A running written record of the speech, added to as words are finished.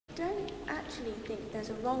don't actually think there's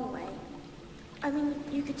a wrong way. I mean,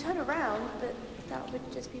 you could turn around, but that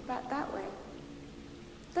would just be back that way.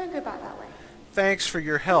 Don't go back that way. Thanks for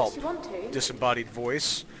your help, Unless you want to. disembodied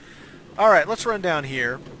voice. Alright, let's run down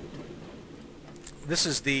here. This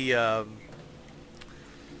is the, well,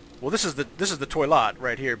 this is the toilet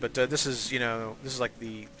right here, but this is, you know, this is like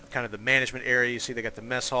the kind of the management area. You see they got the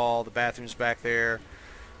mess hall, the bathrooms back there.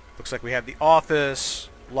 Looks like we have the office,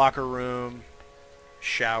 locker room,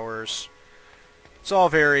 showers. It's all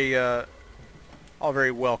very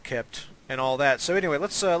well kept and all that. So anyway,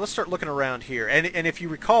 let's start looking around here. And if you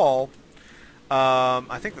recall,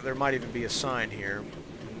 I think that there might even be a sign here.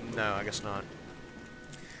 No, I guess not.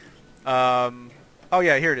 Oh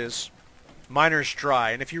yeah, here it is. Miners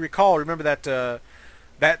Dry. And if you recall, remember that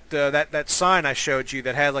that sign I showed you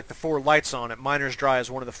that had like the 4 lights on it. Miners Dry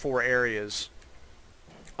is one of the 4 areas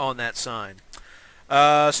on that sign.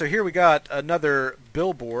 So here we got another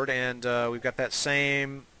billboard, and we've got that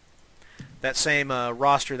same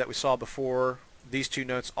roster that we saw before. These 2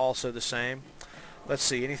 notes also the same. Let's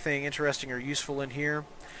see, anything interesting or useful in here?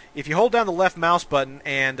 If you hold down the left mouse button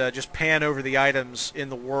and just pan over the items in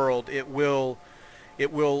the world, it will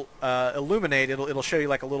illuminate. It'll show you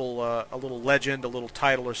like a little legend, a little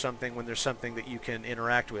title or something when there's something that you can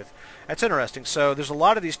interact with. That's interesting. So there's a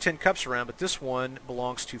lot of these tin cups around, but this one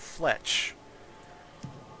belongs to Fletch.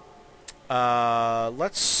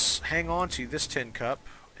 Let's hang on to this tin cup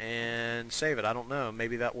and save it. I don't know.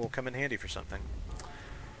 Maybe that will come in handy for something.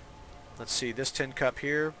 Let's see. This tin cup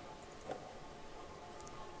here.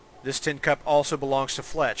 This tin cup also belongs to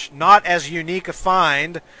Fletch. Not as unique a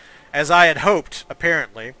find as I had hoped,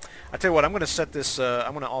 apparently. I tell you what, I'm going to set this,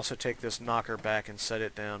 I'm going to also take this knocker back and set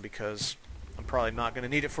it down because I'm probably not going to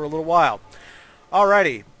need it for a little while.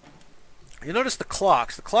 Alrighty. You notice the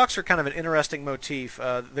clocks. The clocks are kind of an interesting motif.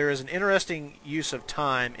 There is an interesting use of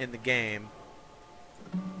time in the game.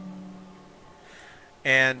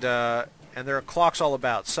 And there are clocks all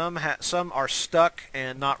about. Some are stuck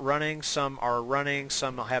and not running. Some are running.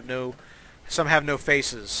 Some have no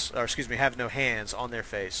faces, or excuse me, have no hands on their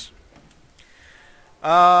face.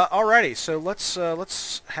 Alrighty, so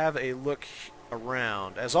let's have a look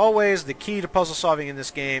around. As always, the key to puzzle solving in this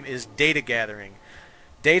game is data gathering.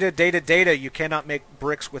 Data, data, data. You cannot make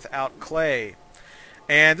bricks without clay.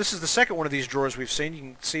 And this is the second one of these drawers we've seen. You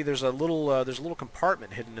can see there's a little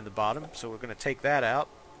compartment hidden in the bottom. So we're going to take that out,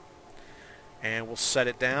 and we'll set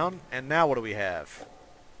it down. And now what do we have?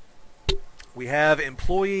 We have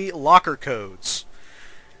employee locker codes.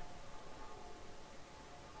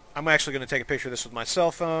 I'm actually going to take a picture of this with my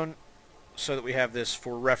cell phone so that we have this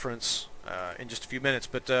for reference in just a few minutes.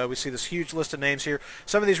 But we see this huge list of names here.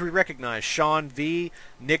 Some of these we recognize: Sean V,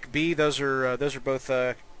 Nick B. Those are both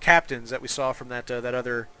captains that we saw from that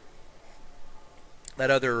other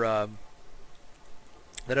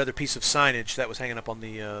piece of signage that was hanging up on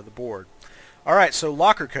the board. All right, so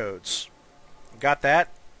locker codes. Got that.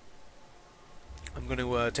 I'm going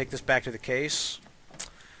to take this back to the case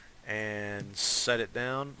and set it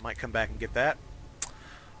down. Might come back and get that.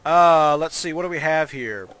 Let's see, what do we have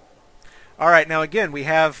here? Alright, now again, we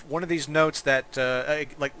have one of these notes that,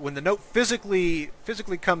 like when the note physically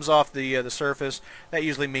comes off the surface, that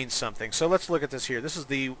usually means something. So let's look at this here. This is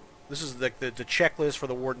the checklist for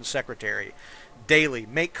the warden's secretary. Daily,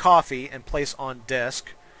 make coffee and place on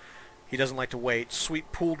desk. He doesn't like to wait.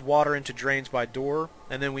 Sweep pooled water into drains by door.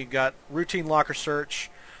 And then we've got routine locker search.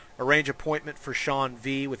 Arrange appointment for Sean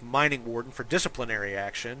V with mining warden for disciplinary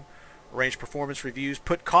action. Arrange performance reviews.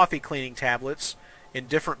 Put coffee cleaning tablets in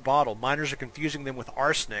different bottle. Miners are confusing them with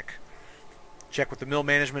arsenic. Check with the mill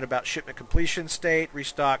management about shipment completion state.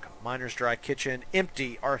 Restock Miners Dry kitchen.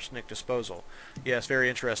 Empty arsenic disposal. Yes, very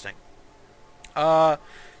interesting.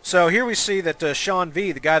 So here we see that Sean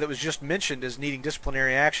V, the guy that was just mentioned, is needing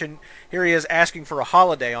disciplinary action. Here he is asking for a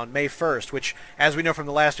holiday on May 1st, which, as we know from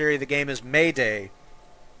the last area of the game, is May Day.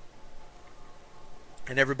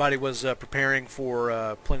 And everybody was preparing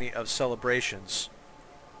for plenty of celebrations.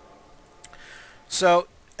 So,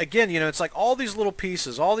 again, you know, it's like all these little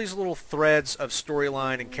pieces, all these little threads of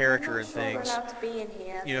storyline and character and things, we're allowed to be in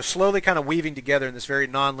here. you know, slowly kind of weaving together in this very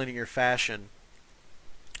non-linear fashion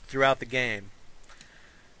throughout the game.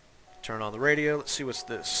 Turn on the radio. Let's see what's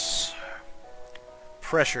this.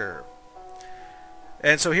 Pressure.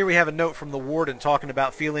 And so here we have a note from the warden talking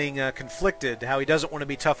about feeling conflicted, how he doesn't want to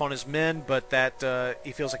be tough on his men, but that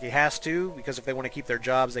he feels like he has to, because if they want to keep their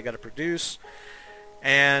jobs, they got to produce.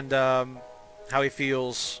 And how he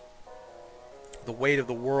feels the weight of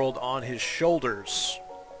the world on his shoulders.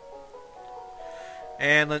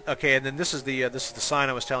 And okay, and then this is the sign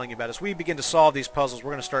I was telling you about. As we begin to solve these puzzles, we're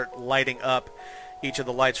going to start lighting up each of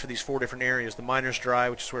the lights for these 4 different areas. The Miner's Dry,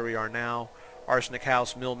 which is where we are now, Arsenic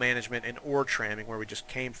House, Mill Management, and Ore Tramming, where we just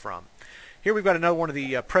came from. Here we've got another one of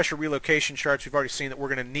the pressure relocation charts. We've already seen that we're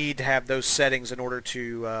going to need to have those settings in order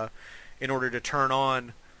to turn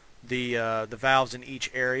on the valves in each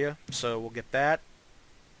area. So we'll get that.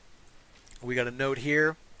 We got a note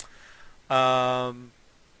here, and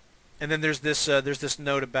then there's this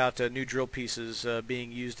note about new drill pieces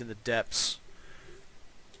being used in the depths,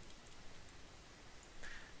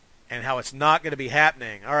 and how it's not going to be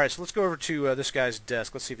happening. All right, so let's go over to this guy's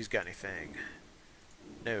desk. Let's see if he's got anything.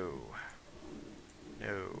 No.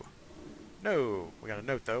 We got a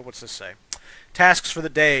note, though. What's this say? Tasks for the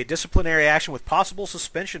day. Disciplinary action with possible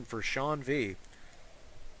suspension for Sean V.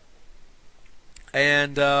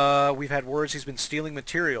 And we've had words he's been stealing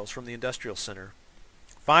materials from the industrial center.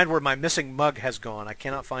 Find where my missing mug has gone. I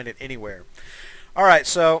cannot find it anywhere. All right,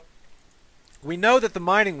 so we know that the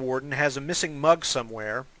mining warden has a missing mug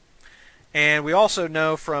somewhere. And we also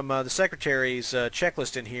know from the secretary's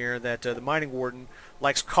checklist in here that the mining warden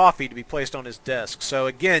likes coffee to be placed on his desk. So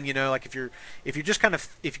again, you know, like if you kind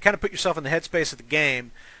of put yourself in the headspace of the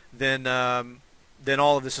game, then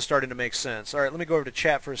all of this is starting to make sense. All right, let me go over to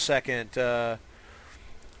chat for a second.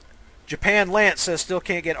 Japan Lance says still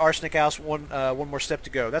can't get Arsenic House. One more step to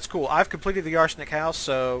go. That's cool. I've completed the Arsenic House,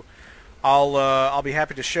 so I'll be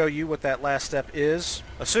happy to show you what that last step is,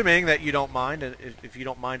 assuming that you don't mind, and if you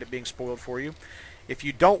don't mind it being spoiled for you. If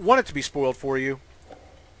you don't want it to be spoiled for you,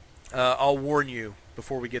 I'll warn you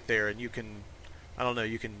before we get there, and you can, I don't know,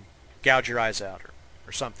 you can gouge your eyes out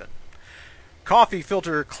or something. Coffee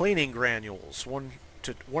filter cleaning granules, one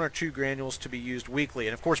or two granules to be used weekly,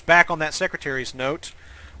 and of course back on that secretary's note,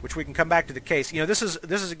 which we can come back to the case. You know, this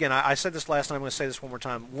is again, I said this last time, I'm going to say this one more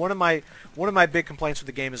time. One of my big complaints with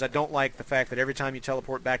the game is I don't like the fact that every time you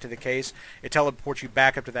teleport back to the case, it teleports you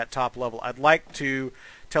back up to that top level. I'd like to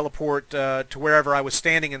teleport to wherever I was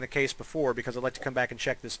standing in the case before, because I'd like to come back and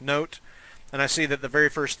check this note. And I see that the very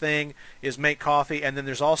first thing is make coffee, and then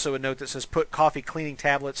there's also a note that says put coffee cleaning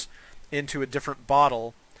tablets into a different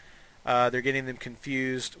bottle. They're getting them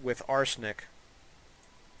confused with arsenic.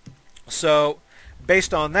 So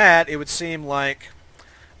based on that, it would seem like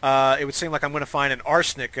I'm going to find an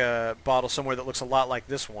arsenic bottle somewhere that looks a lot like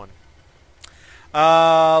this one.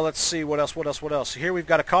 Let's see, what else? Here we've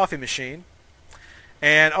got a coffee machine.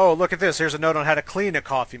 And, oh, look at this. Here's a note on how to clean a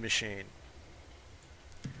coffee machine.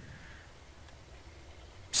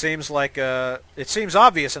 Seems like, it seems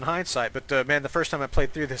obvious in hindsight, but, man, the first time I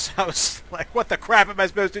played through this, I was like, what the crap am I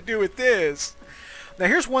supposed to do with this? Now,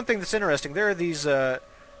 here's one thing that's interesting. There are these, I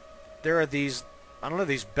don't know,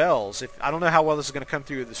 these bells. I don't know how well this is going to come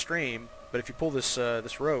through the stream, but if you pull this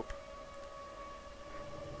this rope,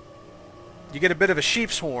 you get a bit of a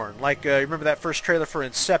sheep's horn, like you remember that first trailer for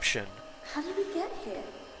Inception. How did we get here?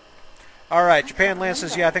 All right, Japan Land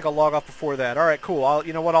says, yeah, I think I'll log off before that. All right, cool.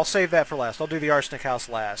 You know what? I'll save that for last. I'll do the Arsenic House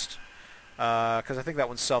last, because I think that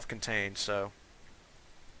one's self-contained. So,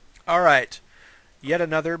 all right, yet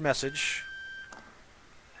another message.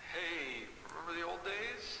 Hey, remember the old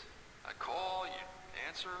days? I'd call, you'd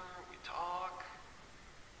answer, we'd talk.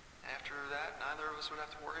 After that, neither of us would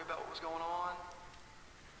have to worry about what was going on.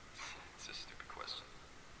 It's a stupid question.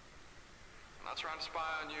 I'm not trying to spy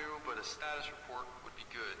on you, but a status report would be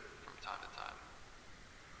good from time to time.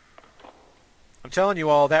 I'm telling you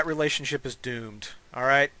all, that relationship is doomed. All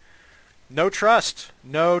right? No trust.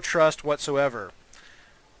 No trust whatsoever.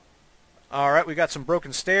 All right, we got some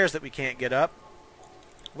broken stairs that we can't get up.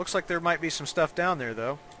 Looks like there might be some stuff down there,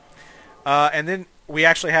 though. And then we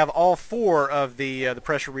actually have all 4 of the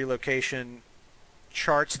pressure relocation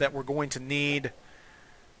charts that we're going to need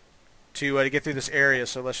to get through this area.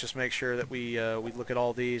 So let's just make sure that we look at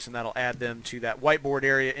all these, and that'll add them to that whiteboard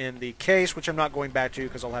area in the case, which I'm not going back to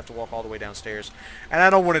because I'll have to walk all the way downstairs, and I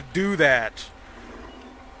don't want to do that.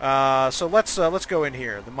 So let's go in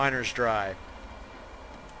here. The Miner's Dry.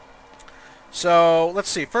 So let's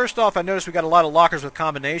see. First off, I noticed we got a lot of lockers with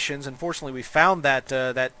combinations. Unfortunately, we found that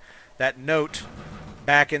that note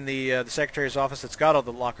back in the secretary's office that's got all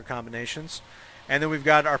the locker combinations. And then we've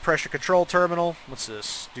got our pressure control terminal. What's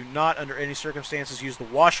this? Do not, under any circumstances, use the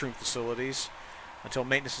washroom facilities until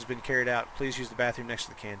maintenance has been carried out. Please use the bathroom next to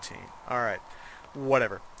the canteen. All right.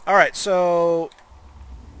 Whatever. All right. So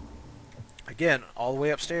again, all the way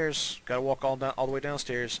upstairs. Got to walk all the way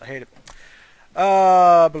downstairs. I hate it.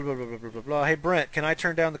 Blah, blah, blah, blah, blah, blah. Hey, Brent, can I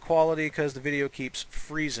turn down the quality because the video keeps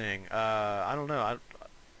freezing? I don't know.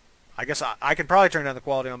 I guess I can probably turn down the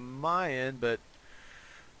quality on my end, but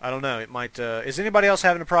I don't know. It might. Is anybody else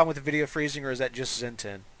having a problem with the video freezing, or is that just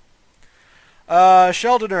Zen10?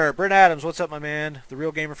 Sheldoner, Brent Adams, what's up, my man? The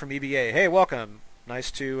real gamer from EBA. Hey, welcome.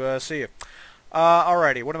 Nice to see you.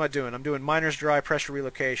 Alrighty, what am I doing? I'm doing miner's dry pressure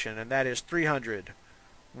relocation, and that is 300,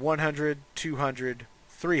 100, 200,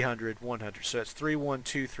 300, 100. So that's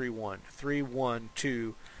 31231.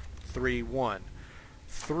 31231.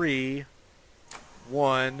 3,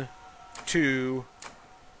 1, 2,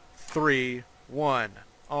 3, 1.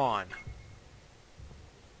 On.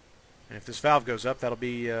 And if this valve goes up, that'll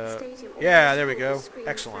be, yeah, there we go.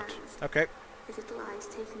 Excellent. Okay. As it lies,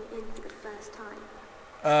 taking it in for the first time.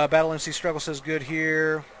 Battle MC Struggle says good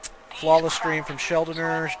here. Flawless stream from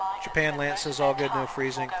Sheldoner. Japan Lance says all good, no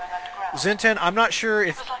freezing. Zinten, I'm not sure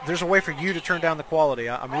if there's a way for you to turn down the quality.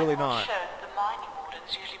 I'm really not. The mining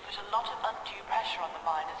wardens usually put a lot of undue pressure on the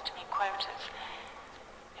miners to meet quotas.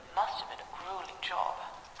 It must have been a grueling job.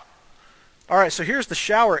 Alright, so here's the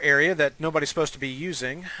shower area that nobody's supposed to be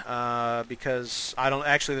using, because they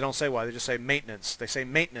don't say why, they just say maintenance. They say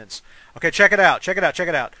maintenance. Okay, check it out, check it out, check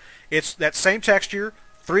it out. It's that same texture,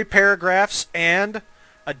 3 paragraphs, and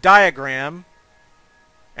a diagram,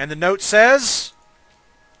 and the note says,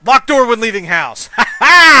 lock door when leaving house. Ha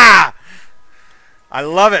ha! I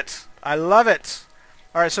love it. I love it.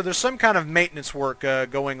 Alright, so there's some kind of maintenance work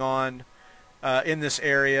going on in this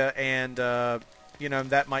area, and you know,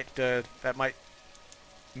 that might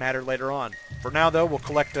matter later on. For now, though, we'll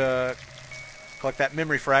collect that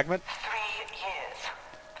memory fragment. 3 years.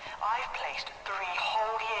 I've placed 3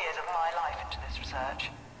 whole years of my life into this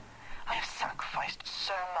research. I have sacrificed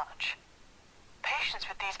so much. Patients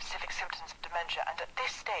with these specific symptoms of dementia and at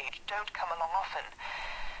this stage don't come along often.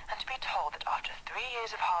 And to be told that after 3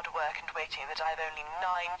 years of hard work and waiting that I have only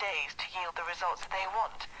 9 days to yield the results that they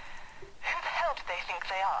want. Who the hell do they think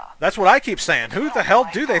they are? That's what I keep saying. Who the hell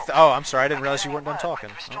do they oh, I'm sorry. I didn't realize you weren't done talking.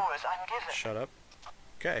 Oh, shut up.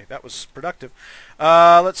 Okay, that was productive.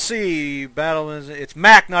 Let's see. Battle is... It's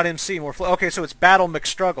Mac, not MC. Okay, so it's Battle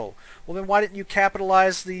McStruggle. Well, then why didn't you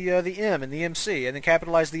capitalize the M in the MC and then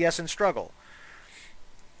capitalize the S in Struggle?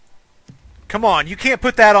 Come on. You can't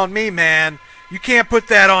put that on me, man. You can't put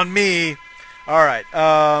that on me. All right.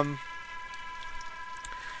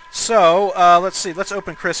 So, let's see. Let's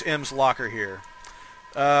open Chris M's locker here.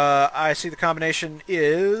 I see the combination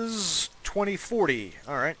is 2040.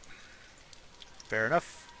 All right. Fair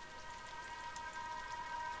enough.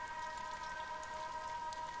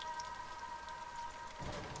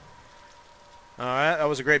 All right. That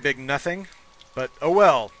was a great big nothing. But, oh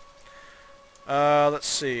well. Let's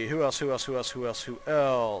see. Who else? Who else? Who else? Who else? Who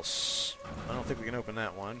else? I don't think we can open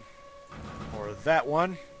that one. Or that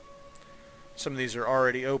one. Some of these are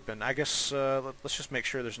already open. I guess let's just make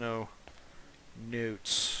sure there's no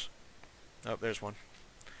notes. Oh, there's one.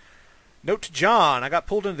 Note to John. I got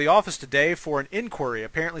pulled into the office today for an inquiry.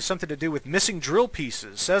 Apparently something to do with missing drill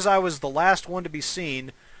pieces. Says I was the last one to be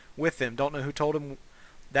seen with them. Don't know who told him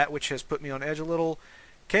that, which has put me on edge a little.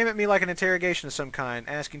 Came at me like an interrogation of some kind,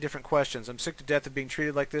 asking different questions. I'm sick to death of being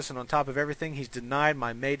treated like this, and on top of everything, he's denied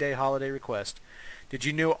my May Day holiday request. Did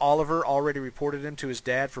you know Oliver already reported him to his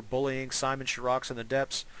dad for bullying Simon Shirocks in the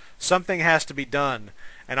depths? Something has to be done,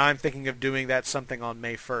 and I'm thinking of doing that something on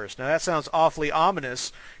May 1st. Now that sounds awfully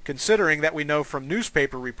ominous, considering that we know from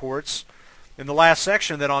newspaper reports in the last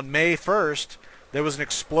section that on May 1st there was an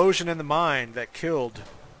explosion in the mine that killed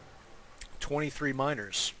 23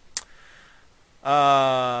 miners.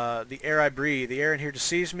 The air I breathe. The air in here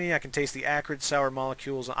deceives me. I can taste the acrid, sour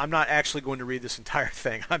molecules. I'm not actually going to read this entire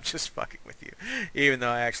thing. I'm just fucking with you. Even though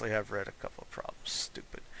I actually have read a couple of problems.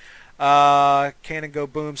 Stupid. Cannon go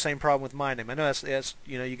boom. Same problem with my name. I know that's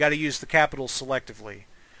you know, you got to use the capitals selectively.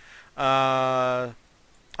 Alright.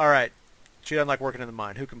 She doesn't like working in the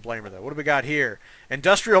mine. Who can blame her, though? What do we got here?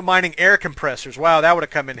 Industrial mining air compressors. Wow, that would have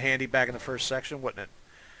come in handy back in the first section, wouldn't it?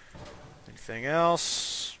 Anything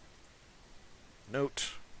else? Note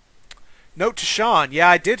to Sean. Yeah,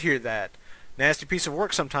 I did hear that. Nasty piece of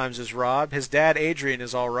work sometimes is Rob. His dad, Adrian,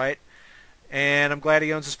 is alright. And I'm glad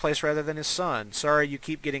he owns his place rather than his son. Sorry you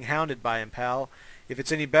keep getting hounded by him, pal. If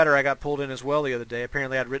it's any better, I got pulled in as well the other day.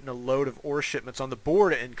 Apparently I'd written a load of ore shipments on the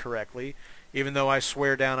board incorrectly, even though I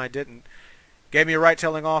swear down I didn't. Gave me a right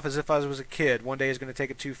telling off as if I was a kid. One day he's going to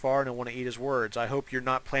take it too far and he'll want to eat his words. I hope you're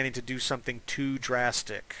not planning to do something too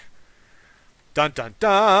drastic. Dun dun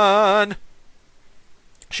dun!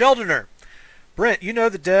 Sheldoner. Brent, you know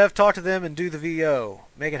the dev. Talk to them and do the VO.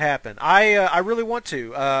 Make it happen. I really want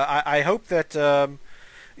to. I hope that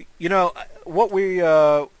you know what we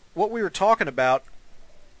were talking about.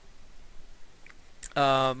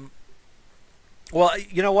 Well,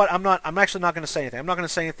 you know what? I'm actually not going to say anything. I'm not going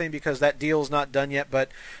to say anything because that deal is not done yet.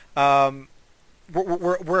 But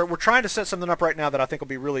we're trying to set something up right now that I think will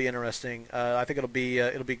be really interesting. I think it'll be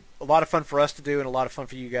a lot of fun for us to do and a lot of fun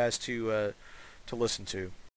for you guys to to listen to.